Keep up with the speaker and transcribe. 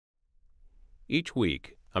Each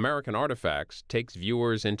week, American Artifacts takes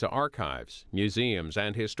viewers into archives, museums,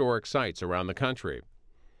 and historic sites around the country.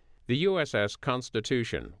 The USS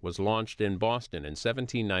Constitution was launched in Boston in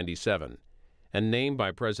 1797 and named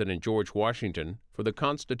by President George Washington for the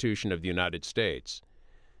Constitution of the United States.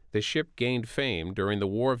 The ship gained fame during the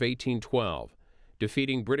War of 1812,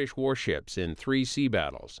 defeating British warships in 3 sea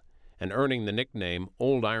battles and earning the nickname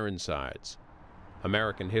Old Ironsides.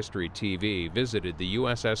 American History TV visited the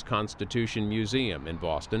USS Constitution Museum in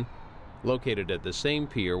Boston, located at the same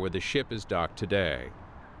pier where the ship is docked today.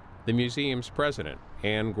 The museum's president,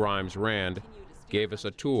 Anne Grimes Rand, gave us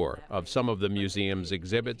a tour of some of the museum's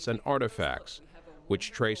exhibits and artifacts,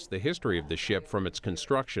 which trace the history of the ship from its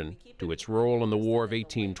construction to its role in the War of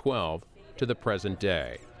 1812 to the present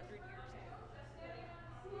day.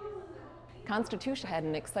 Constitution had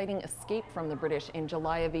an exciting escape from the British in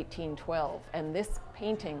July of 1812, and this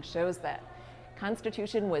painting shows that.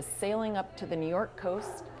 Constitution was sailing up to the New York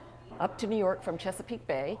coast, up to New York from Chesapeake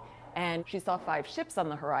Bay, and she saw 5 ships on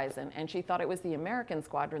the horizon, and she thought it was the American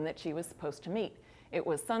squadron that she was supposed to meet. It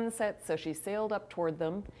was sunset, so she sailed up toward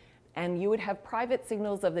them, and you would have private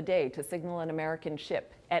signals of the day to signal an American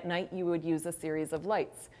ship. At night, you would use a series of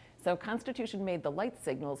lights. So Constitution made the light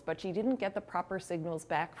signals, but she didn't get the proper signals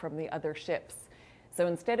back from the other ships. So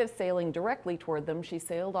instead of sailing directly toward them, she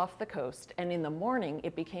sailed off the coast, and in the morning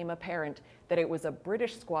it became apparent that it was a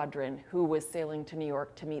British squadron who was sailing to New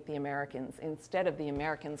York to meet the Americans, instead of the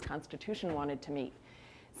Americans Constitution wanted to meet.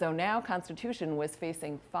 So now Constitution was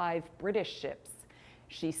facing 5 British ships.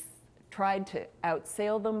 She tried to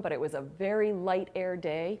outsail them, but it was a very light air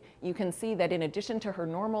day. You can see that in addition to her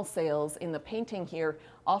normal sails, in the painting here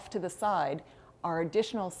off to the side are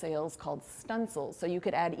additional sails called stunsails, so you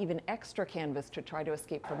could add even extra canvas to try to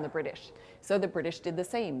escape from the British. So the British did the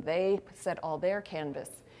same. They set all their canvas.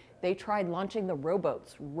 They tried launching the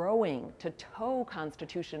rowboats, rowing to tow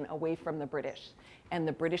Constitution away from the British, and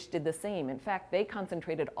the British did the same. In fact, they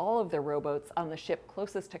concentrated all of their rowboats on the ship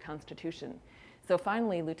closest to Constitution. So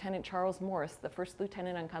finally, Lieutenant Charles Morris, the first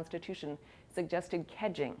lieutenant on Constitution, suggested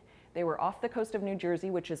kedging. They were off the coast of New Jersey,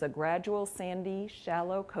 which is a gradual, sandy,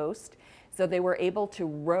 shallow coast. So they were able to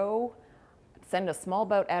row, send a small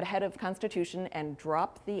boat ahead of Constitution and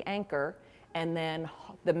drop the anchor, and then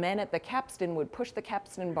the men at the capstan would push the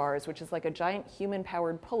capstan bars, which is like a giant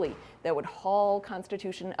human-powered pulley that would haul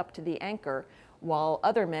Constitution up to the anchor, while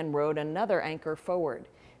other men rowed another anchor forward.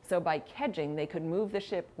 So by kedging, they could move the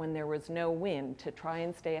ship when there was no wind to try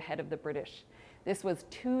and stay ahead of the British. This was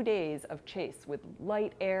 2 days of chase with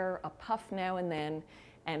light air, a puff now and then,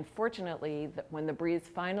 and fortunately, when the breeze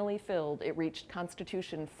finally filled, it reached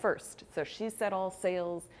Constitution first. So she set all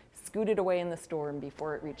sails, scooted away in the storm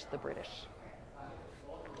before it reached the British.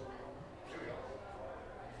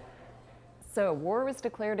 So war was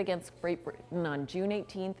declared against Great Britain on June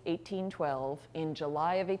 18, 1812. In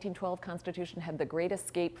July of 1812, Constitution had the Great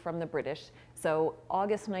Escape from the British. So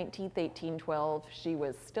August 19, 1812, she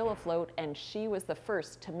was still afloat, and she was the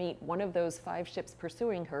first to meet one of those 5 ships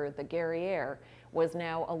pursuing her. The Guerriere was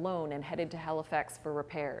now alone and headed to Halifax for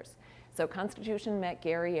repairs. So Constitution met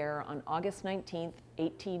Guerriere on August 19,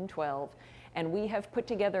 1812, and we have put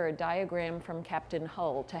together a diagram from Captain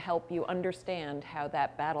Hull to help you understand how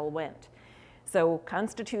that battle went. So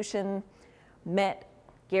Constitution met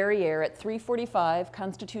Guerriere at 3:45.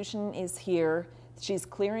 Constitution is here. She's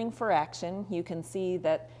clearing for action. You can see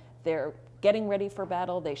that they're getting ready for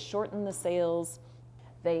battle. They shorten the sails.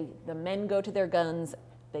 The men go to their guns.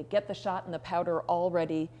 They get the shot and the powder all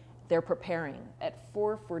ready. They're preparing. At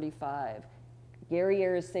 4:45,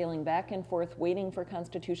 Guerriere is sailing back and forth, waiting for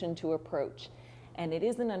Constitution to approach. And it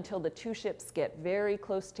isn't until the 2 ships get very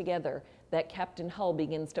close together that Captain Hull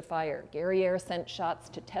begins to fire. Guerriere sent shots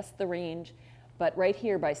to test the range, but right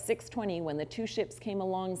here by 6:20, when the 2 ships came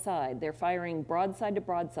alongside, they're firing broadside to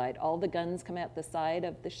broadside. All the guns come at the side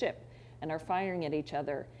of the ship and are firing at each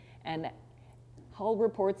other. And Hull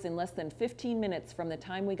reports in less than 15 minutes from the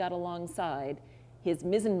time we got alongside, his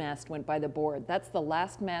mizzenmast went by the board. That's the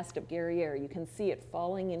last mast of Guerriere. You can see it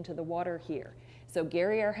falling into the water here. So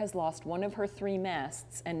Guerriere has lost one of her 3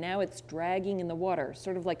 masts, and now it's dragging in the water,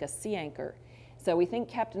 sort of like a sea anchor. So we think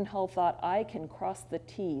Captain Hull thought, I can cross the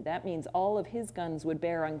T. That means all of his guns would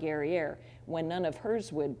bear on Guerriere, when none of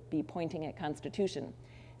hers would be pointing at Constitution.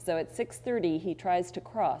 So at 6:30, he tries to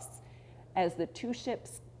cross. As the 2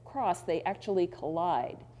 ships cross, they actually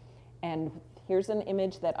collide. And here's an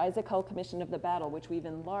image that Isaac Hull commissioned of the battle, which we've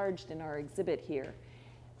enlarged in our exhibit here.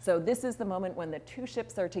 So this is the moment when the 2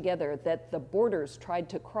 ships are together that the boarders tried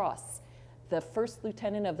to cross. The first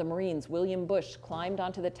lieutenant of the Marines, William Bush, climbed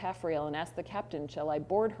onto the taffrail and asked the captain, "Shall I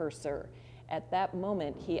board her, sir?" At that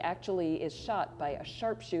moment, he actually is shot by a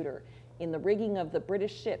sharpshooter. In the rigging of the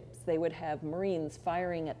British ships, they would have Marines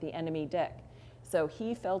firing at the enemy deck. So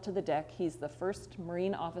he fell to the deck. He's the first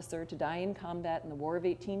Marine officer to die in combat in the War of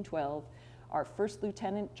 1812. Our first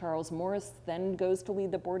lieutenant, Charles Morris, then goes to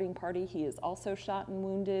lead the boarding party. He is also shot and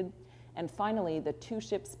wounded. And finally, the two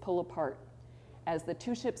ships pull apart. As the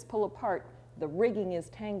two ships pull apart, the rigging is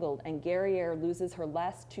tangled and Guerriere loses her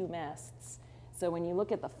last two masts. So when you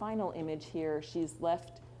look at the final image here, she's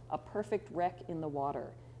left a perfect wreck in the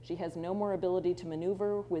water. She has no more ability to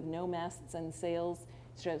maneuver with no masts and sails.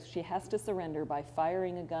 So she has to surrender by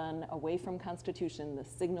firing a gun away from Constitution, the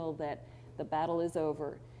signal that the battle is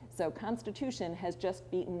over. So Constitution has just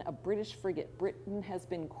beaten a British frigate. Britain has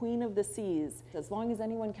been queen of the seas. As long as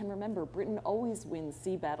anyone can remember, Britain always wins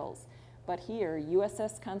sea battles. But here,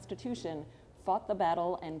 USS Constitution fought the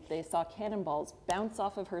battle and they saw cannonballs bounce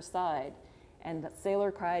off of her side. And the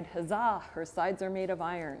sailor cried, "Huzzah, her sides are made of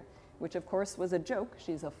iron," which of course was a joke.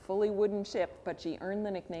 She's a fully wooden ship, but she earned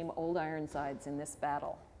the nickname Old Ironsides in this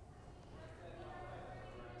battle.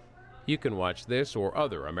 You can watch this or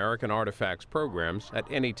other American Artifacts programs at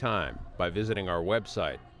any time by visiting our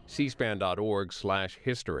website,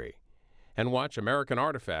 cspan.org/history, and watch American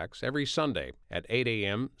Artifacts every Sunday at 8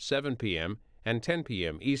 a.m., 7 p.m., and 10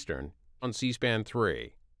 p.m. Eastern on C-SPAN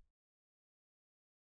 3.